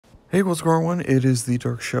Hey, what's going on? It is the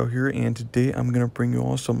Dark Show here, and today I'm going to bring you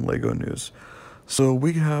all some LEGO news. So,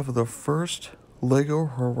 we have the first LEGO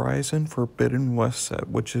Horizon Forbidden West set,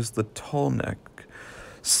 which is the Tallneck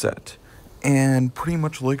set. And pretty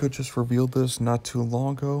much LEGO just revealed this not too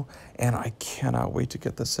long ago, and I cannot wait to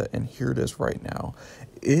get the set, and here it is right now.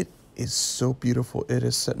 It is so beautiful. It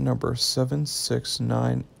is set number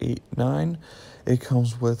 76989. It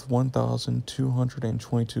comes with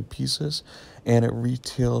 1,222 pieces, and it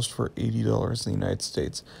retails for $80 in the United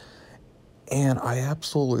States. And I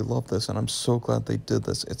absolutely love this, and I'm so glad they did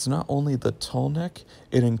this. It's not only the tall neck,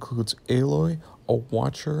 it includes Aloy, a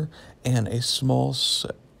watcher, and a small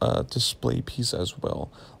display piece as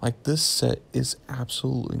well. Like, this set is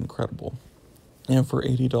absolutely incredible. And for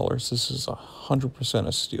 $80, this is 100%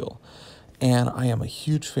 a steal. And I am a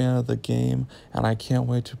huge fan of the game, and I can't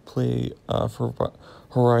wait to play for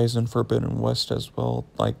Horizon Forbidden West as well.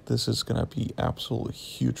 Like, this is going to be absolutely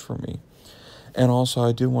huge for me. And also,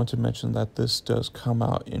 I do want to mention that this does come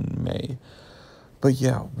out in May. But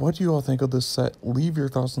yeah, what do you all think of this set? Leave your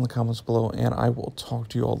thoughts in the comments below, and I will talk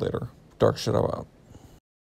to you all later. Dark Shadow out.